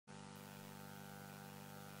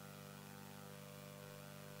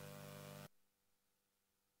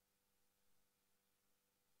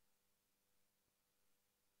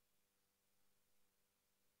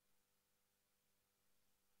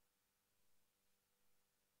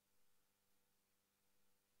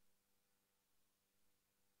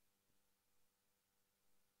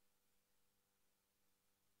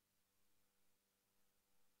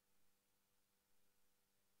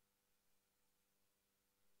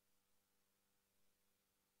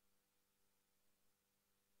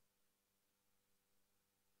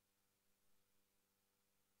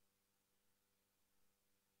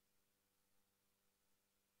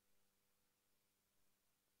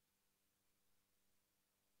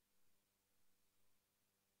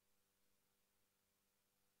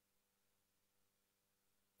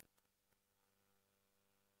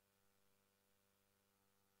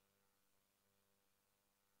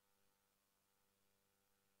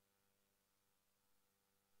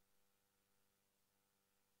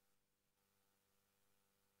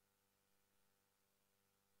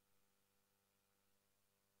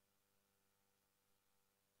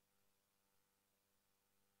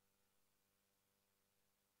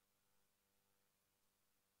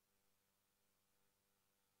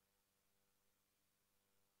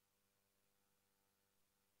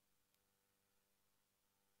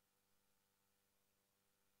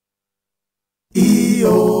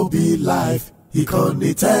EOB Life ìkànnì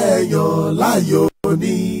tẹ́yàn láyò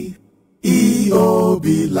ní EOB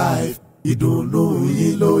Life ìdùnnú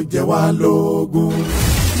yín ló jẹ wá lógún.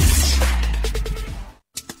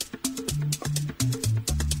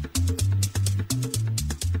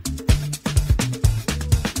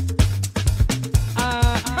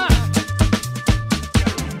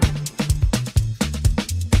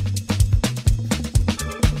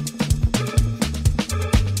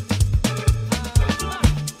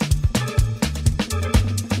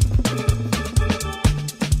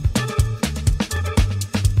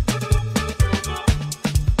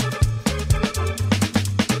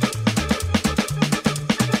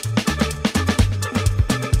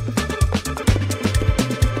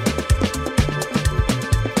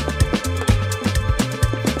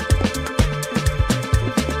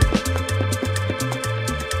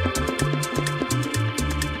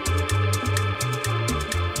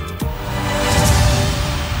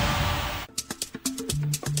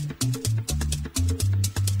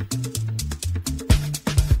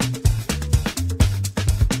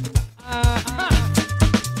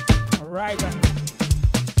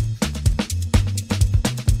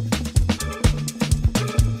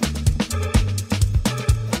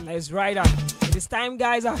 Right, it is time,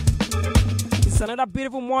 guys. It's another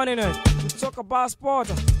beautiful morning to talk about sport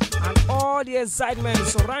and all the excitement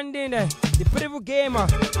surrounding the beautiful game of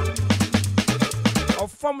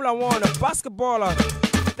Formula 1, basketball,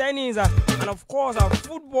 tennis, and of course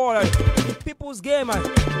football, the people's game.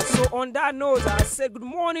 So on that note, I say good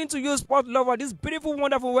morning to you, sport lover, this beautiful,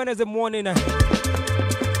 wonderful Wednesday morning. And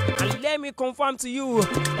let me confirm to you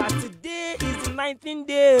that today is the 19th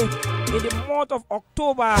day in the month of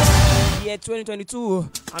October, year 2022.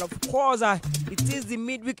 And of course, it is the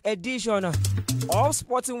midweek edition of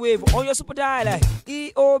Sporting Wave on your super dial,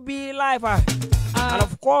 EOB Live. And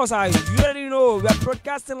of course, you already know we are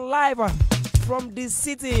broadcasting live from the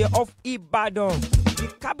city of Ibadan,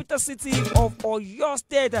 the capital city of Oyo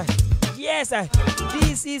State. Yes,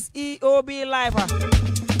 this is EOB Live.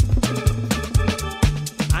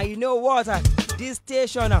 And you know what? This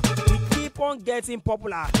station we keep on getting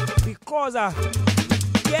popular because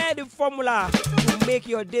get the formula to make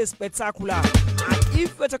your day spectacular. And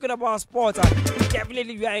if we're talking about sport,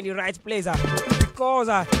 definitely you are in the right place because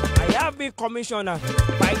I have been commissioned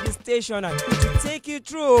by the station to take you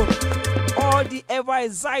through all the ever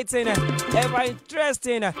exciting, ever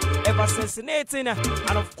interesting, ever fascinating,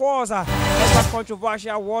 and of course ever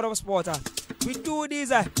controversial world of sport. We do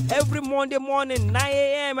this every Monday morning, 9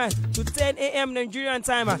 a.m. to 10 a.m. Nigerian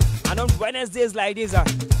time. And on Wednesdays like this,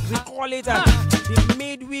 we call it the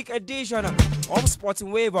midweek edition of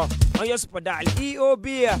Sporting Wave on your super dial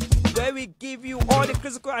EOB, where we give you all the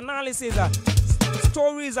critical analysis,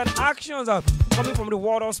 stories and actions coming from the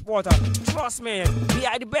world of sport. Trust me, we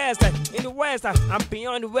are the best in the West and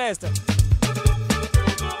beyond the West.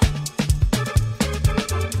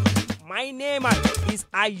 My name is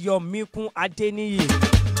Ayomikun Adeniyi.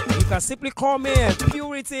 You can simply call me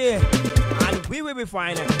Purity and we will be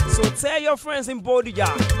fine. So tell your friends in Bodija,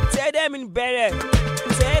 tell them in Bere,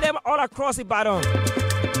 tell them all across Ibadan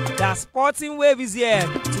that Sporting Wave is here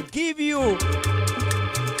to give you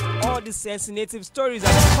all the sensitive stories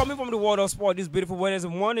that are coming from the world of sport this beautiful Wednesday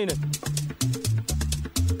morning.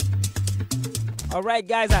 Alright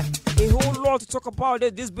guys, a whole lot to talk about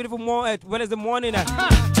this beautiful Wednesday morning.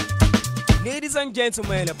 Ladies and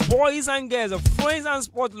gentlemen, boys and girls, friends and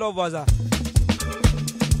sport lovers,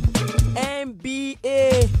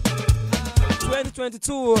 NBA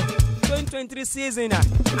 2022-2023 season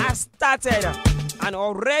has started, and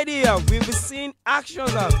already we've been seeing actions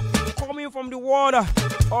coming from the world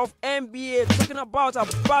of NBA, talking about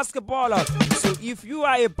basketball. So if you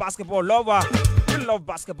are a basketball lover, you love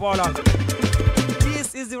basketball,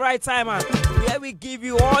 this is the right time where we give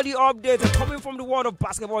you all the updates coming from the world of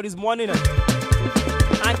basketball this morning. And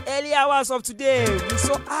early hours of today, we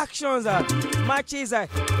saw actions, matches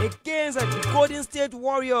against the Golden State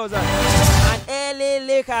Warriors and LA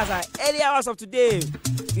Lakers. Early hours of today,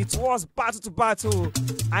 it was battle to battle.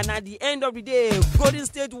 And at the end of the day, Golden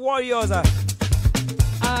State Warriors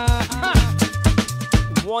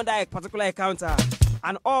won that particular encounter.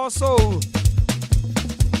 And also,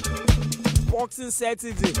 boxing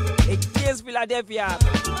Celtics against Philadelphia,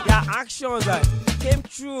 their actions came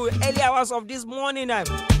through early hours of this morning, and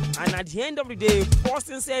at the end of the day,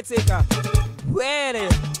 Boston Celtics were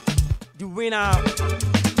the winner.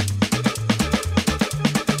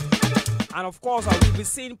 And of course, we'll be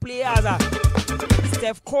seeing players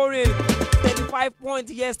Steph Curry, 35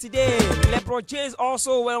 points yesterday. LeBron James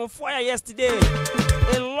also went on fire yesterday.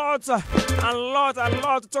 A lot to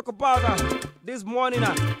talk about this morning.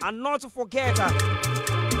 And not to forget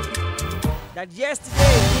that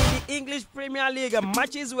yesterday in the English Premier League,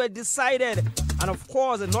 matches were decided. And of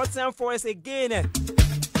course, Nottingham Forest again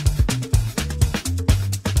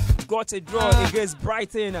got a draw against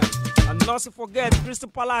Brighton. And not to forget, Crystal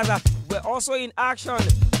Palace were also in action.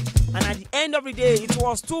 And at the end of the day, it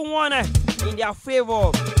was 2-1 in their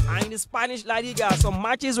favor. And in the Spanish La Liga, some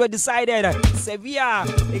matches were decided. Sevilla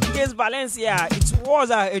against Valencia, it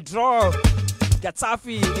was a draw.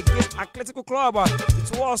 Getafe against Atletico Club,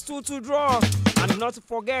 it was 2-2 draw. And not to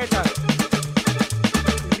forget,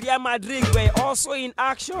 Real Madrid were also in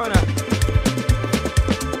action.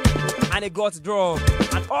 And it got draw.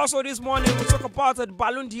 And also this morning we talk about the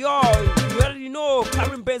Ballon d'Or. You already know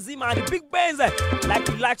Karim Benzema, the Big Benz, like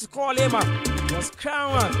we like to call him, was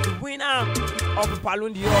crowned the winner of the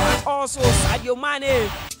Ballon d'Or. And also Sadio Mane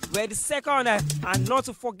were the second. And not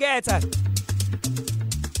to forget that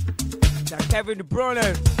Kevin De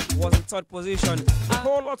Bruyne was in third position. A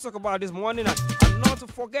whole lot to talk about this morning. And not to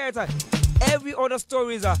forget every other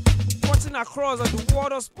stories cutting across the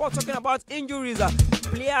world of sport, talking about injuries.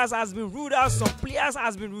 Players has been ruled out, some players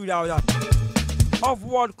has been ruled out of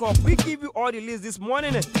World Cup. We give you all the list this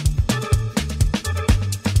morning.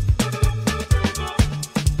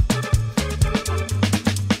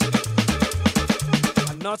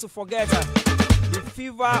 And not to forget the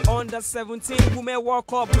FIFA Under-17 Women World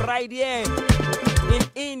Cup right here in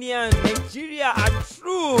India. Nigeria are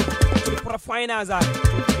through to the quarterfinals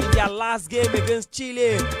in their last game against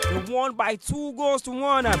Chile. They won by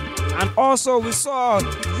 2-1. And also we saw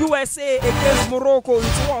USA against Morocco.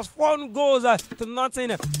 It was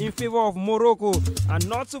 4-0 in favor of Morocco. And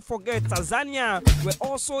not to forget, Tanzania were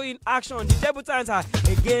also in action. The debutants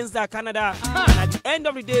against Canada. And at the end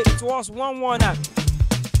of the day, it was 1-1.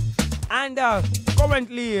 And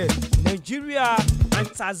currently, Nigeria and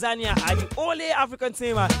Tanzania are the only African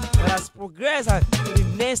team that has progressed to the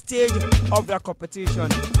next stage of their competition.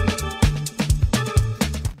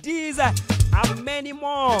 These are many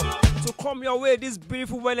more to come your way this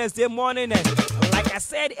beautiful Wednesday morning. Like I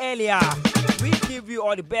said earlier, we give you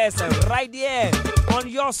all the best right here on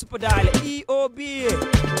your super dial EOB.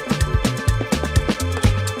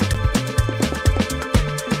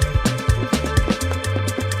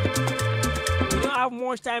 Have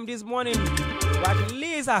much time this morning, but at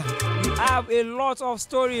least we have a lot of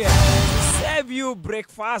story to serve you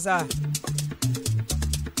breakfast. A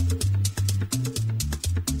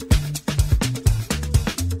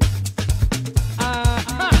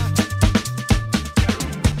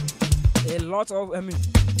lot of,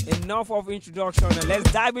 enough of introduction.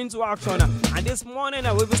 Let's dive into action. And this morning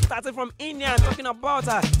we'll be starting from India, talking about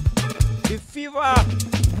the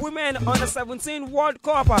FIFA Women Under-17 World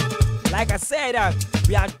Cup. Like I said,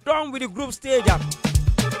 we are done with the group stage,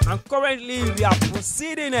 and currently we are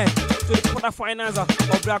proceeding to the quarterfinals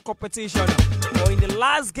of their competition. So in the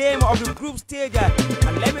last game of the group stage,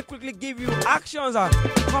 and let me quickly give you actions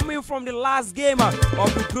coming from the last game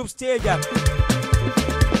of the group stage.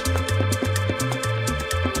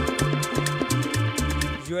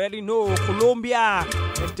 You already know Colombia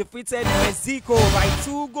defeated Mexico by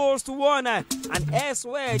 2-1, and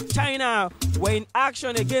elsewhere China were in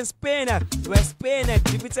action against Spain, where Spain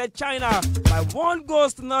defeated China by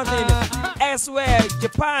 1-0. Elsewhere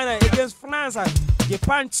Japan against France,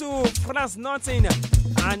 Japan 2, France nothing, and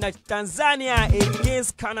Tanzania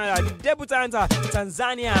against Canada. The debutant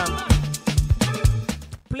Tanzania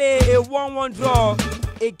play a 1-1 draw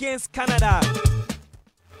against Canada.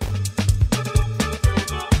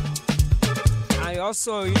 And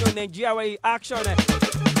also, Nigeria were in action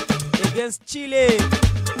against Chile,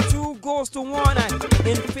 2-1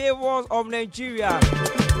 in favor of Nigeria.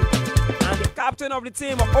 And the captain of the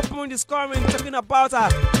team opening the scoring, talking about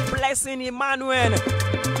Blessing Emmanuel in the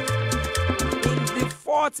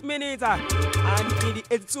 4th minute and in the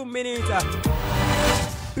 82 minute.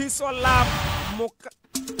 Bisola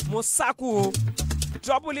Mosaku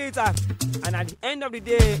double it, and at the end of the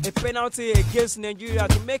day, a penalty against Nigeria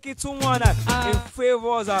to make it 2-1 in favor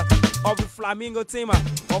of the Flamingo team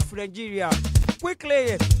of Nigeria.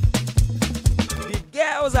 Quickly, the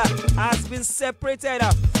girls has been separated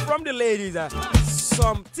from the ladies.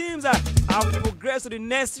 Some teams have progressed to the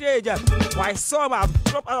next stage, while some have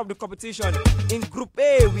dropped out of the competition. In Group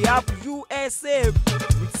A, we have USA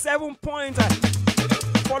with 7 points,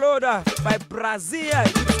 followed by Brazil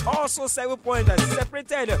with also 7 points,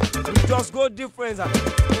 separated with just goal difference.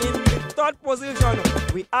 In the 3rd position,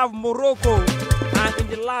 we have Morocco, and in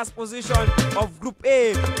the last position of Group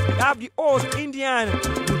A, we have the host Indian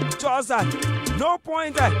with just no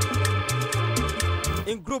point.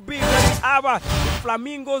 In Group B, we have the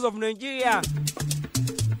Flamingos of Nigeria.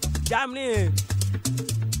 Germany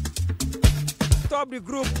top the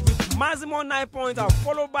group with maximum 9 points,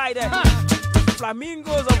 followed by the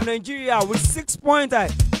Flamingos of Nigeria with 6 points.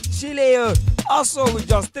 Chile also with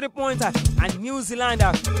just 3 points, and New Zealand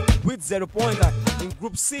with 0 points. In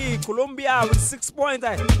Group C, Colombia with 6 points,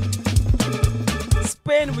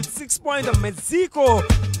 Spain with 6 points, Mexico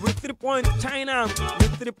with 3 points, China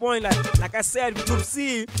with 3 points. Like I said, Group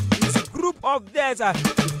C is a group of death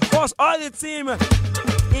because all the team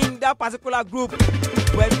in that particular group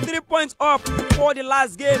were 3 points up before the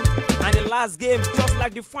last game, and the last game just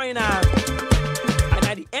like the final. And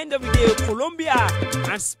at the end of the day, Colombia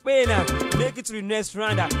and Spain make it to the next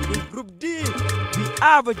round. In Group D, we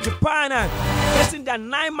have Japan getting their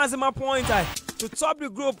 9 maximum points to top the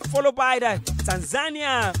group, followed by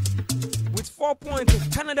Tanzania with 4 points,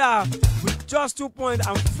 Canada with just 2 points,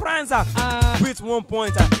 and France with 1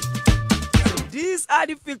 point. So these are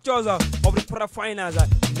the fixtures of the quarterfinals.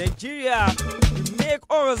 Nigeria will make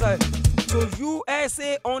us to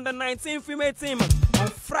USA under-19 female team on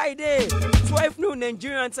Friday, 12 noon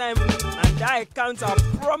Nigerian time, and that encounter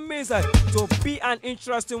promises to be an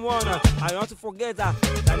interesting one. And not to forget that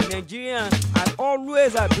Nigeria has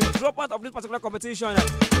always been dropped out of this particular competition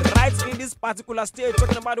right in this particular stage,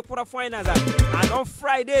 talking about the quarterfinals. And on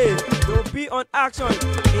Friday, they will be on action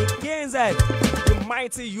against the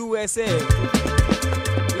mighty USA.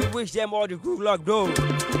 We wish them all the good luck, though.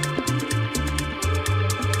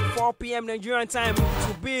 4 p.m. Nigerian time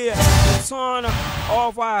to be the turn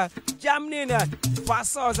of Germany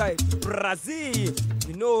versus Brazil.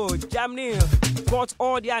 You know, Germany got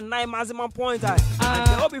all their 9 maximum points, and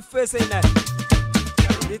they will be facing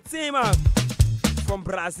the team from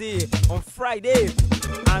Brazil on Friday.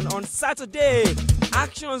 And on Saturday,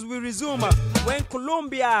 actions will resume when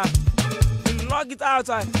Colombia will log it out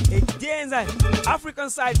against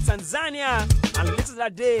African side Tanzania. And later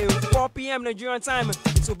that day, 4 p.m. Nigerian time,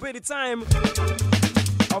 it will be the time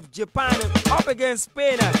of Japan up against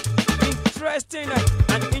Spain.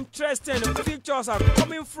 Interesting pictures are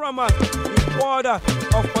coming from the world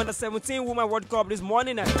of Under-17 Women World Cup this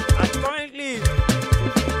morning. And currently,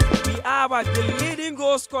 we have the leading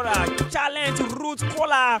goal scorer, challenge Ruth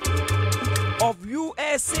Kola of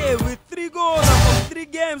USA with 3 goals from 3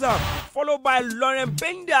 games, followed by Lauren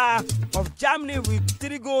Bender of Germany with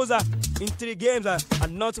 3 goals in 3 games.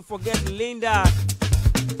 And not to forget Linda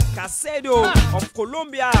Casedo of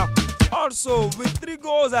Colombia, also with 3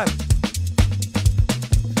 goals.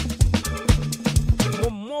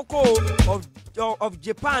 Momoko of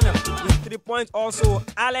Japan with 3 points. Also,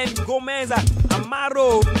 Alan Gomez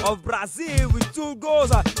Amaro of Brazil with 2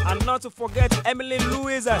 goals. And not to forget Emily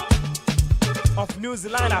Lewis of New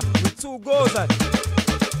Zealand with 2 goals.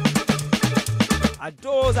 And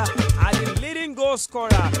those are the leading goal scorer.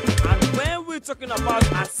 And when we're talking about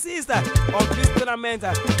assists of this tournament,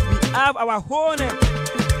 we have our own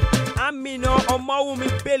Amino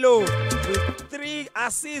Omawumi Bello with 3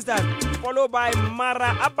 assists, followed by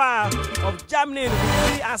Mara Abba of Germany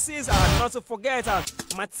with 3 assists. And not to forget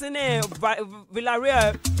Martine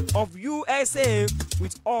Villarreal of USA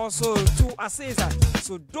with also 2 assists.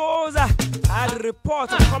 So those are the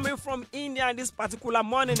reports coming from India this particular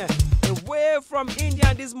morning. Away from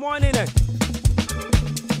India this morning,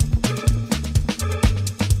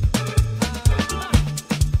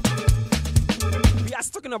 we are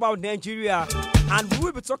talking about Nigeria, and we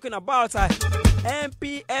will be talking about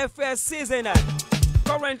MPFS season.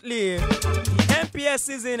 Currently, the MPFS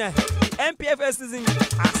season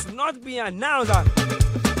has not been announced.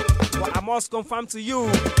 But I must confirm to you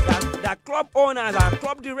that the club owners and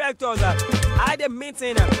club directors had a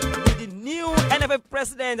meeting with the new NFF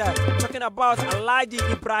president, talking about Alhaji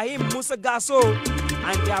Ibrahim Musa Gasso,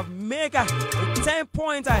 and they have made a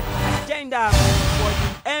 10-point agenda for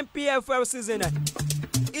the MPFL season.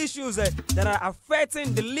 Issues that are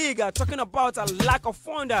affecting the league, talking about a lack of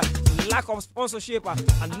fund, lack of sponsorship,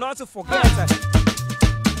 and not to forget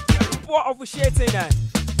poor officiating.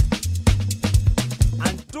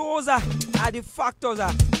 And those are the factors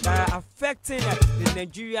that are affecting the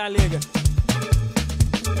Nigerian league.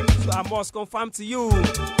 So I must confirm to you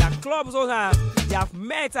that clubs they have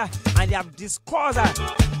met and they have discussed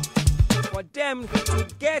for them to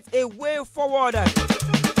get a way forward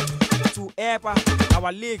to help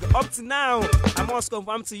our league. Up to now, I must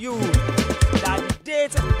confirm to you that the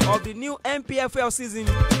date of the new MPFL season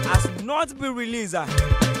has not been released.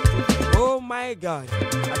 Oh my God,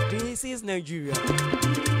 this is Nigeria.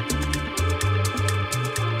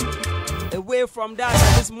 Away from that,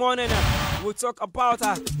 this morning we'll talk about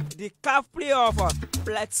the CAF playoff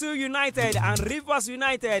Plateau United and Rivers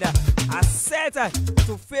United are set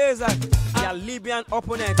to face their Libyan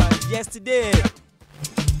opponent yesterday.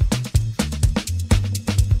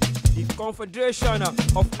 The Confederation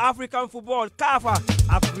of African Football, CAF,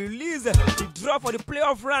 have released the draw for the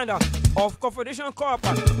playoff round of Confederation Cup.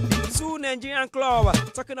 The two Nigerian clubs,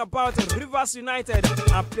 talking about Rivers United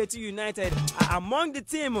and Plateau United, are among the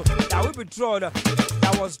teams that will be drawn.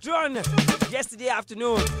 That was drawn yesterday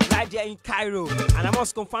afternoon right there in Cairo. And I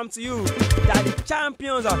must confirm to you that the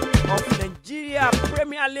champions of Nigeria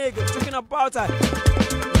Premier League, talking about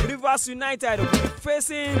Rivers United, will be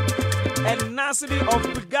facing El Nasri of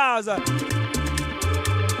Benghazi.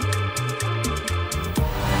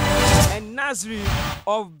 El Nasri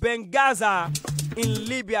of Benghazi in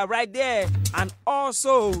Libya right there. And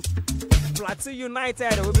also Plateau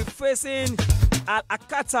United will be facing Al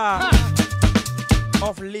Akata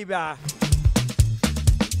of Libya.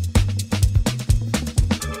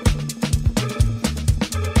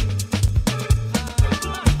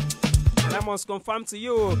 And I must confirm to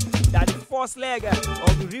you that the first leg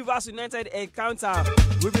of the Rivers United encounter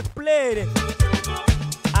will be played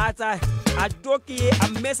at Adoki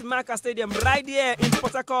Amesimaka Stadium right here in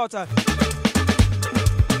Port Harcourt. The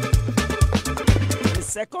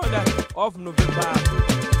 2nd of November.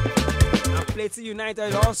 And Plateau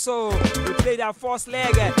United also will play their first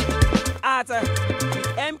leg at the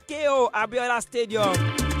MKO Abiola Stadium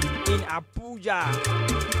in Abuja.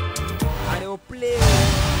 And they will play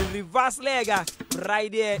the reverse leg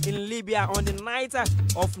right there in Libya on the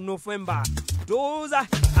 9th of November. Those are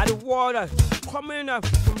the word coming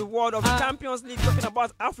from the world of Champions League, talking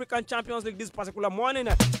about African Champions League this particular morning.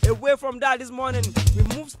 Away from that this morning, we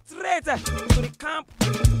move straight to the camp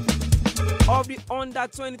of the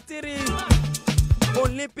under-23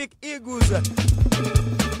 Olympic Eagles.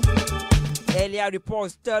 Earlier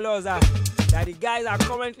reports tell us that the guys are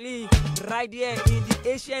currently right here in the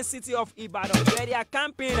Asian city of Ibadan, where they are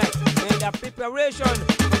camping in their preparation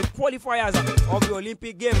for the qualifiers of the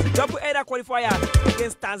Olympic Games. Double-header qualifier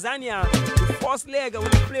against Tanzania. The first leg will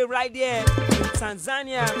be played right there in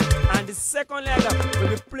Tanzania, and the second leg will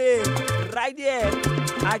be played right there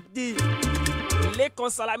at the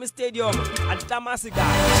Lekon Salami Stadium at Damasiga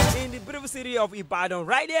in the beautiful city of Ibadan.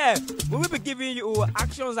 Right there, we will be giving you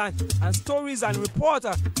actions and stories and reports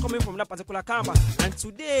coming from that particular camp. And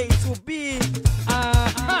today it will be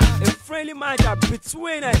a friendly match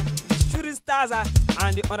between the Shooting Stars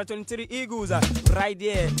and the under-23 Eagles right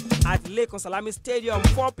there at Lekon Salami Stadium,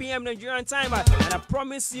 4 p.m. Nigerian time. And I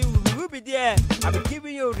promise you, we will be there. I'll be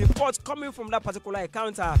giving you reports coming from that particular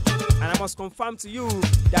encounter. And I must confirm to you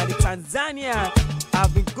that the Tanzania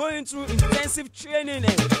have been going through intensive training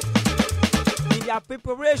in their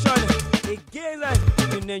preparation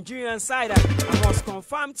against the Nigerian side. I must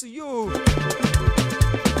confirm to you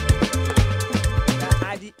that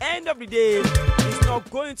at the end of the day, it's not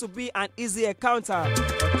going to be an easy encounter.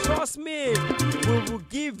 But trust me, we will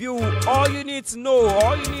give you all you need to know,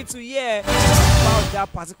 all you need to hear about that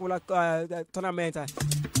particular tournament.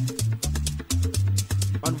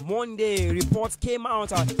 On Monday, reports came out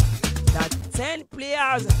that 10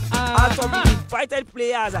 players out of the invited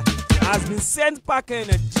players has been sent packing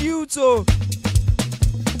due to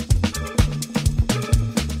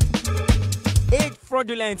 8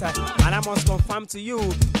 fraudulent. And I must confirm to you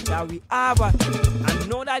that we have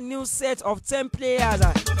another new set of 10 players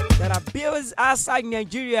that are based outside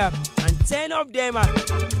Nigeria, and 10 of them are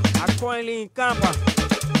currently in camp.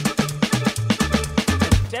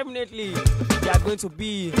 Definitely, they are going to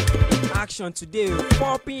be in action today,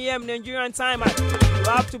 4 p.m. Nigerian time. You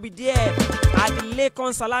have to be there at the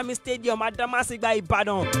Lekon Salami Stadium at Damasiga,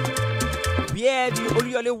 Ibadan, where the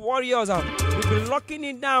Oluyole Warriors will be locking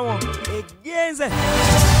it down against the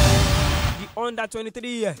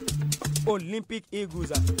under-23 Olympic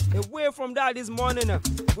Eagles. Away from that this morning,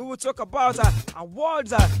 we will talk about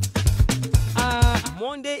awards.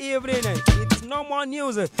 Monday evening, it's no more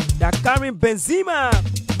news that Karim Benzema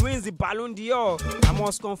wins the Ballon d'Or. I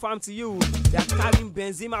must confirm to you that Karim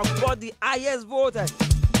Benzema got the highest vote,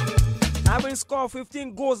 having scored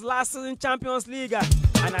 15 goals last season Champions League.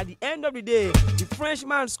 And at the end of the day, the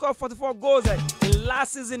Frenchman scored 44 goals in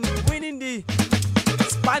last season, winning the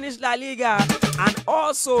Spanish La Liga and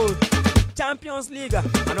also the Champions League.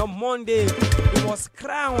 And on Monday, he was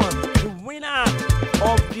crowned the winner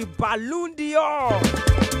of the Ballon d'Or.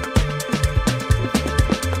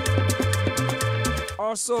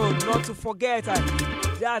 Also, not to forget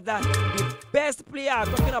that the best player,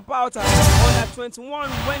 talking about under 21,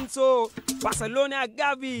 went to Barcelona.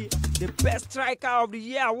 Gavi, the best striker of the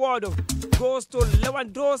year award goes to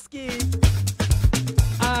Lewandowski.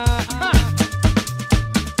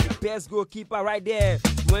 best goalkeeper right there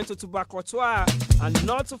went to Tubakotoa. And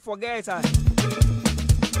not to forget,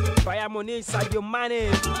 Bayern Munich, Sadio Mane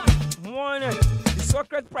won the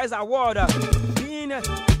Socrates Prize Award, being the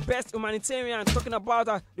best humanitarian, talking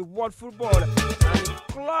about the world football. And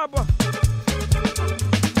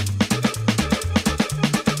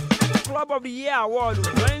the Club of the Year award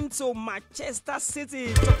went to Manchester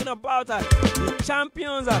City, talking about the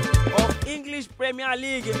champions of English Premier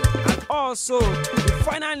League and also the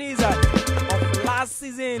finalists of last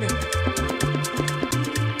season.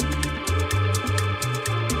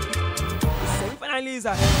 Semi-finalists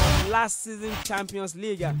of last season Champions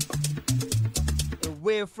League.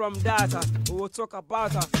 Away from that, we will talk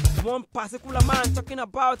about one particular man, talking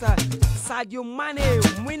about Sadio Mane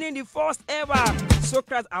winning the first ever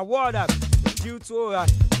Socrates Award due to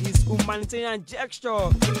his humanitarian gesture.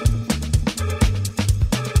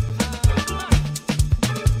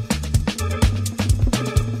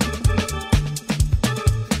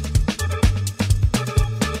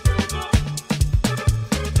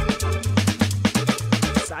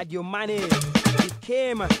 Sadio Mane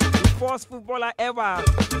became the first footballer ever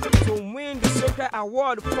to win the Socrates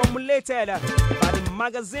Award, formulated by the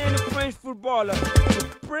magazine French Football, to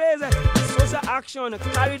praise the social action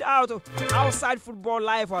carried out outside football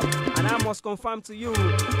life. And I must confirm to you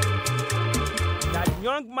that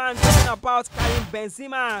young man talking about Karim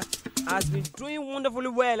Benzema has been doing wonderfully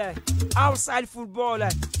well outside football.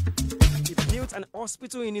 He built an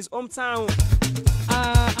hospital in his hometown,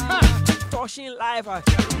 touching life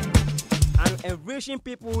and enriching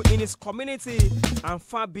people in his community and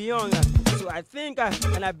far beyond. So I think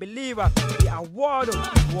and I believe the award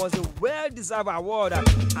was a well-deserved award.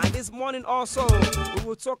 And this morning also, we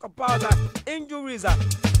will talk about injuries.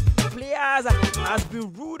 Players has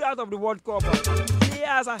been ruled out of the World Cup.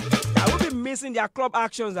 Players that will be missing their club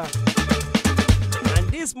actions. And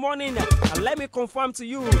this morning, let me confirm to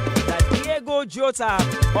you that Diego Jota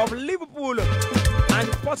of Liverpool and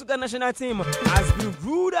the Portugal national team has been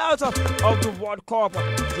ruled out of the World Cup.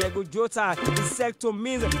 Diego Jota is set to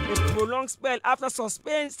miss a prolonged spell after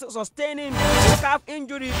sustaining a calf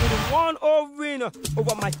injury in the 1-0 win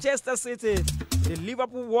over Manchester City. The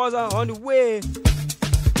Liverpool was on the way to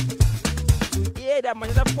hear that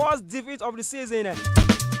Manchester's first defeat of the season.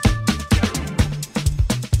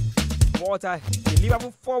 But the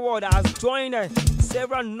Liverpool forward has joined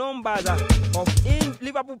several numbers of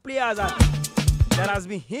Liverpool players that has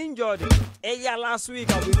been injured. Earlier last week,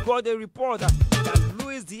 we got a report that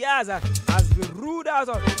Luis Diaz has been ruled out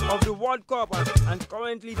of the World Cup, and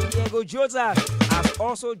currently Diego Jota has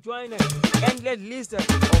also joined the endless list of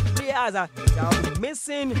players that have been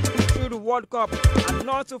missing through the World Cup. And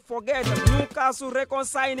not to forget, Newcastle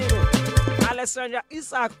reconciling Alexander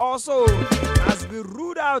Isak also has been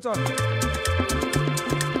ruled out of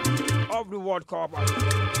the World Cup.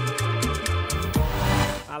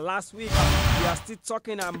 And last week, we are still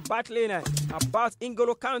talking and battling about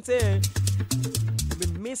N'Golo Kante. We've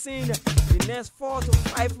been missing the next 4 to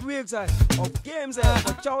 5 weeks of games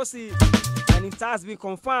for Chelsea. And it has been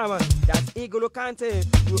confirmed that N'Golo Kante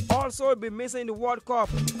will also be missing the World Cup.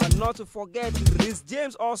 And not to forget, Reece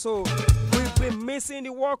James also will be missing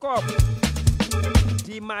the World Cup.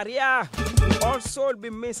 Di Maria will also be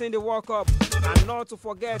missing the World Cup. And not to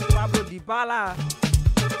forget, Pablo Dybala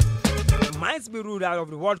might be ruled out of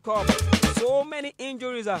the World Cup. So many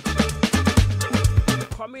injuries are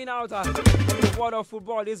coming out of the world of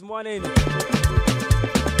football this morning.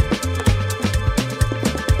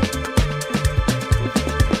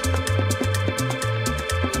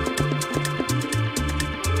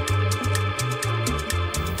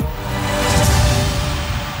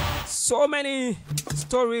 So many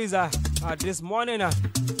stories this morning.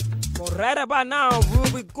 But right about now,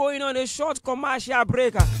 we'll be going on a short commercial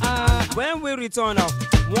break. When we return,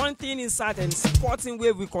 one thing is certain, Sporting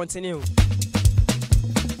Wave will continue.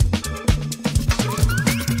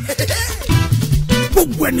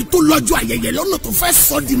 Gbogbo ẹni tó lọ́jọ́ ayẹyẹ lọ́nà tó fẹ́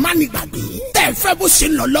sọ di má nígbàgbé. Tẹ́ fẹ́ bó ṣe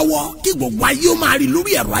ń lọ lọ́wọ́ kí gbogbo ayé ó máa rí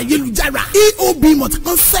lórí ẹ̀rọ ayélujára. EOB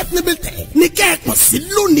Multi-Concept Limited ní kẹ́ẹ̀kan sí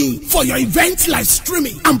lónìí for your event live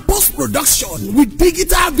streaming and post-production with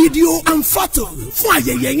digital video and photo. Fún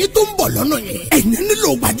ayẹyẹ yín tó ń bọ̀ lọ́nà yẹn, ẹ̀yin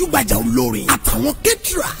nílò gbajúgbajà olórin àtàwọn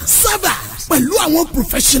caterer, servers, pẹ̀lú àwọn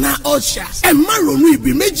professional ushers. ẹ má ronú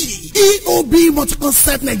ibi méjì. EOB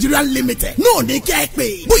Multi-Concept Nigeria Limited náà ní kí ẹ pè.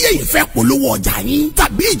 bóyá yìí fẹ́ polówó ọjà yín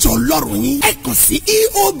tàbí ìjọ ọlọ́run yín ẹ kàn sí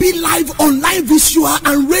EOB Live Online Visual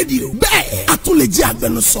and Radio. bẹ́ẹ̀ a tún lè jẹ́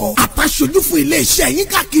agbẹnusọ àtàṣojú fún iléeṣẹ́ yín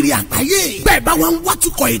káàkiri àgbáyé. bẹ́ẹ̀ bá wọn wá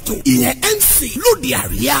tukọ̀ ètò ìyẹn MC lóde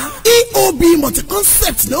àríyá. EOB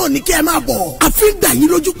Multi-Concept náà ní kí ẹ máa bọ̀. àfi ń dà yín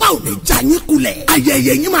lójú pa òní já yín kulẹ̀.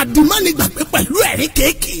 ayẹyẹ yín máa di mọ́ni gbàgbé pẹ̀lú ẹ̀rí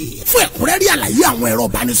kéèké. fún ẹ̀kúnrẹ́rì àlàyé àwọn ẹ̀rọ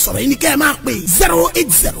ìbánisọ̀rọ̀ yín ní kẹ́ ẹ máa pè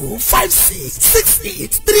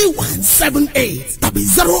 08056683178 tàbí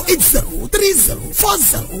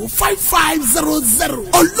 08030405500.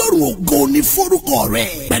 ọlọ́run ògo ní forúkọ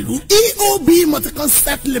rẹ̀ pẹ̀lú EOB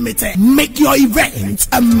Multi-Concept Limited. Make your event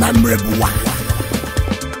a memorable one.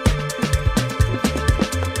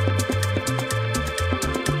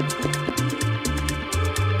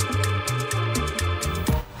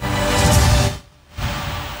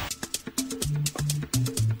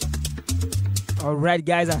 All right,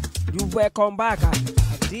 guys, you welcome back.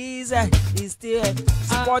 This is still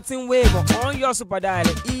Sporting Wave on your super dial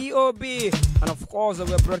EOB, and of course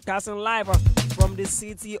we're broadcasting live from the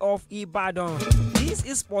city of Ibadan. This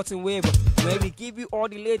is Sporting Wave, where we give you all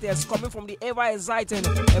the latest coming from the ever exciting,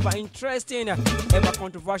 ever interesting, ever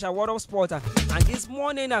controversial world of sport. And this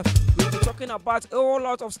morning we'll be talking about a whole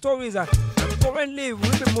lot of stories. And currently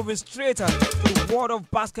we'll be moving straight to the world of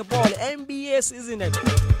basketball. NBA season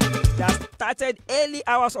that started early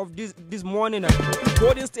hours of this morning.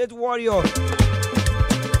 Golden State Warriors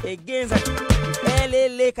against the LA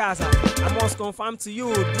Lakers. I must confirm to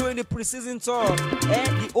you, during the preseason tour,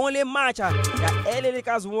 the only match that LA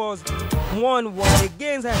Lakers won was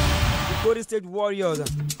against the Golden State Warriors.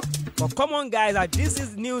 But come on, guys, this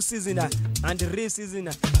is new season and the real season.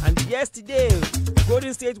 And yesterday,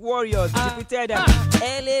 Golden State Warriors defeated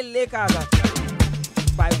LA Lakers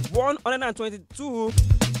by 122 to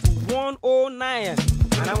 109.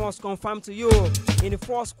 And I must confirm to you, in the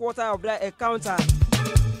first quarter of that encounter,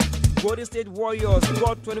 Golden State Warriors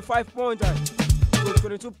got 25 points to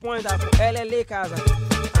 22 points for LA Lakers.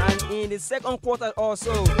 And in the second quarter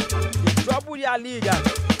also, they doubled their lead.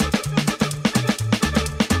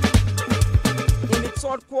 In the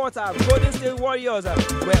third quarter, Golden State Warriors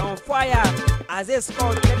were on fire as they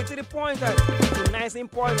scored 33 points to 19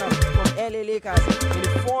 points from LA Lakers. In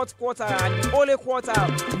the fourth quarter and the only quarter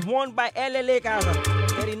won by LA Lakers,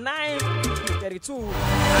 39 to 32.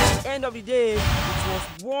 At the end of the day, it was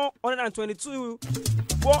 423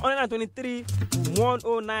 to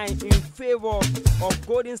 109 in favor of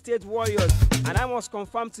Golden State Warriors. And I must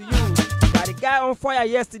confirm to you that the guy on fire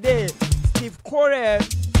yesterday, Steve Curry,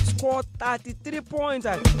 scored 33 points,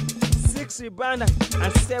 6 rebounds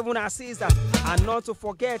and 7 assists. And not to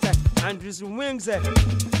forget, Andrews Wings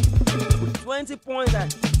with 20 points,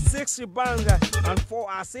 6 rebounds and 4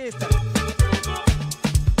 assists.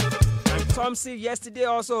 And Thompson yesterday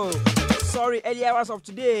also, early hours of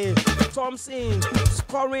today, Thompson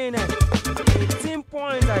scoring 18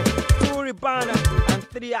 points, 2 rebounds and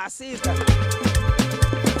 3 assists.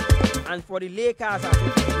 And for the Lakers,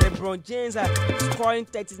 LeBron James scoring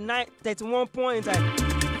 31 points,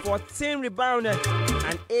 14 rebounds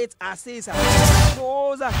and 8 assists.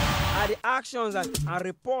 Those are the actions and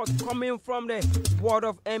reports coming from the world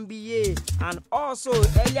of NBA. And also,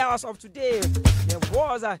 early hours of today, there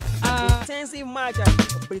was an intensive match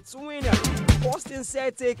between Boston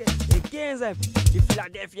Celtics against the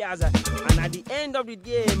Philadelphians. And at the end of the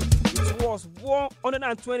game, it was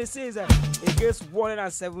 126 against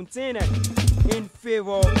 117 in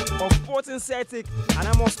favor of Boston Celtics. And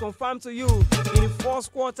I must confirm to you, in the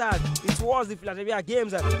first quarter, it was the Philadelphia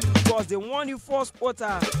games because they won the first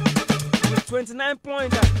quarter with 29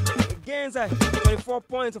 points against 24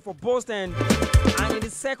 points for Boston. And in the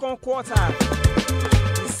second quarter,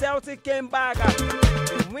 the Celtics came back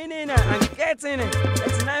winning and getting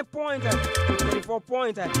 39 points to 24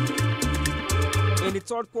 points. In the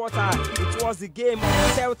third quarter, it was the game of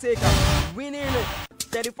Celtics winning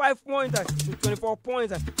 35 points to 24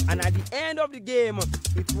 points. And at the end of the game,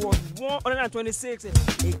 it was 126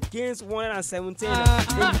 against 117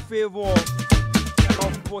 in favor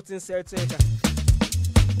of Boston Celtics.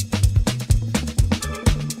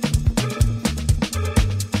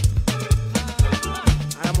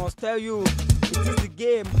 And I must tell you, it is the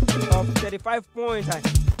game of 35 points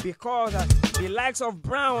because the likes of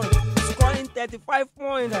Brown scoring 35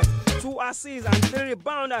 points, 2 assists and 3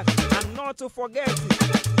 rebounds, and not to forget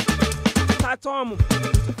Tatum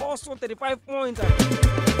with also 35 points,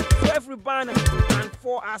 12 rebounds and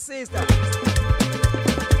 4 assists.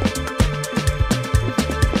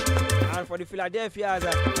 And for the Philadelphians,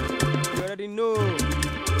 you already know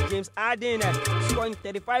James Harden scoring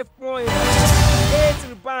 35 points, 8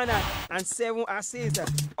 rebounds, and 7 assists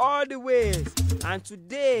all the ways. And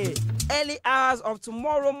today, early hours of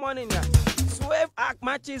tomorrow morning, 12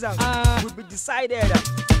 matches will be decided.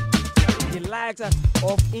 The likes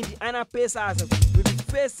of Indiana Pacers will be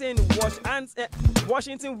facing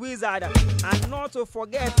Washington Wizards, and not to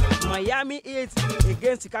forget Miami Heat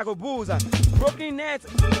against Chicago Bulls. Brooklyn Nets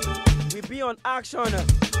will be on action.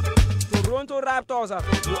 Toronto Raptors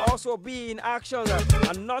will also be in action,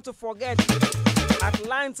 and not to forget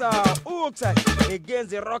Atlanta Hawks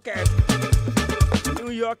against the Rockets.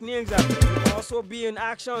 New York Knicks will also be in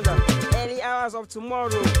action early hours of tomorrow.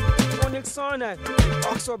 Phoenix Sun will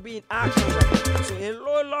also be in action. So a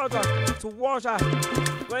whole lot to watch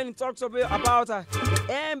when it talks about the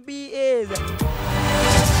NBA.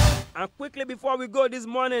 And quickly before we go this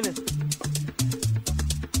morning,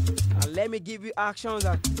 let me give you actions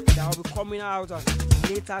that will be coming out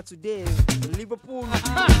later today. Liverpool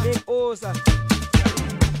make host.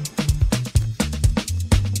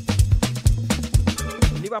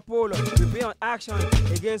 Liverpool will be on action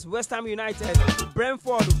against West Ham United.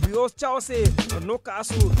 Brentford will host Chelsea.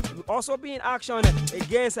 Newcastle will also be in action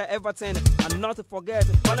against Everton. And not to forget,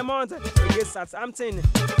 Bournemouth against Southampton.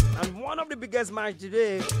 And one of the biggest matches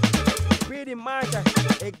today will be the match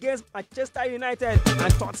against Manchester United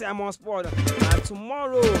and Tottenham Hotspur. And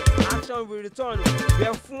tomorrow, action will return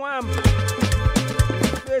where Fulham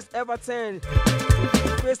will face Everton,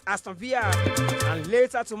 will face Aston Villa. And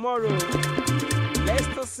later tomorrow,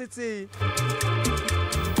 Leicester City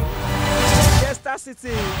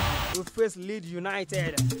will face Leeds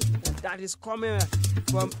United, and that is coming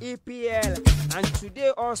from EPL. And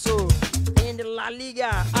today also in the La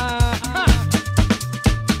Liga,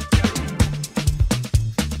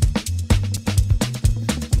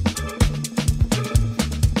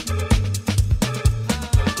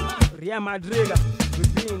 Real Madrid will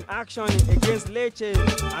be in action against Lecce,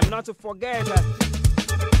 and not to forget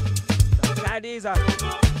Cadiz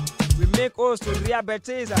we make host to Real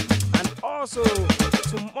Betis, and also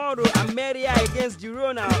tomorrow Almeria against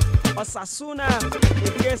Girona, Osasuna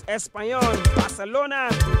against Espanyol, Barcelona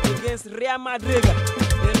against Real Madrid.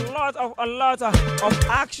 A lot of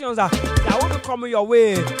actions that will be coming your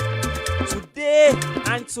way today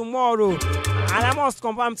and tomorrow. And I must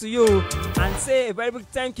confirm to you and say a very big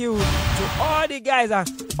thank you to all the guys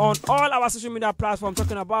on all our social media platforms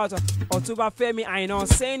talking about Otuba Femi Aino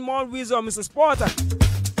saying more wisdom, Mr. Sport.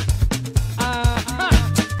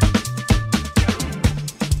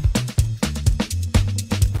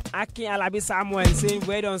 Akin Alabi Samuel saying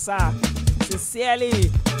well done, sir.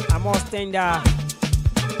 Sincerely, I must tender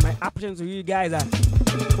my appreciation to you guys.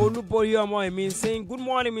 Oluboyomo means saying good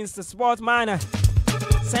morning, Mr. Sportman.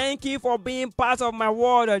 Thank you for being part of my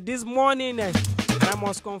world this morning. And I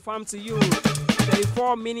must confirm to you,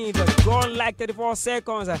 34 minutes, gone like 34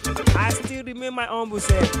 seconds. I still remain my humble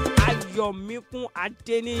self. Ayomikun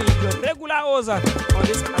Adeniyi, your regular host on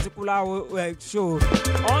this particular show.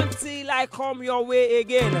 Until I come your way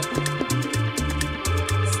again,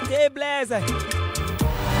 stay blessed,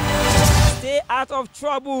 stay out of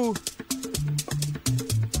trouble.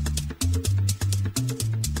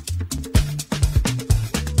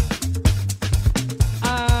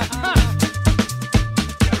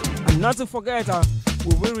 Not to forget,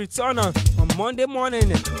 we will return on Monday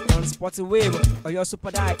morning on sportswaves or your Super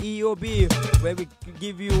Dial EOB, where we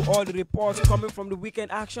give you all the reports coming from the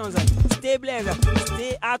weekend actions. Stay blessed,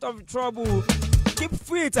 stay out of trouble, keep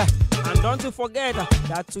fit, and don't forget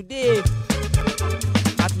that today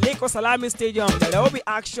at Lake Salami Stadium there will be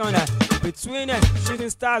action between Shooting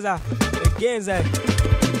Stars against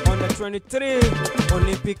on the 23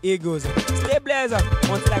 Olympic Eagles. Stay blessed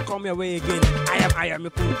until I come your way again. I am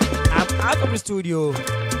Ayomikun. I'm out of the studio.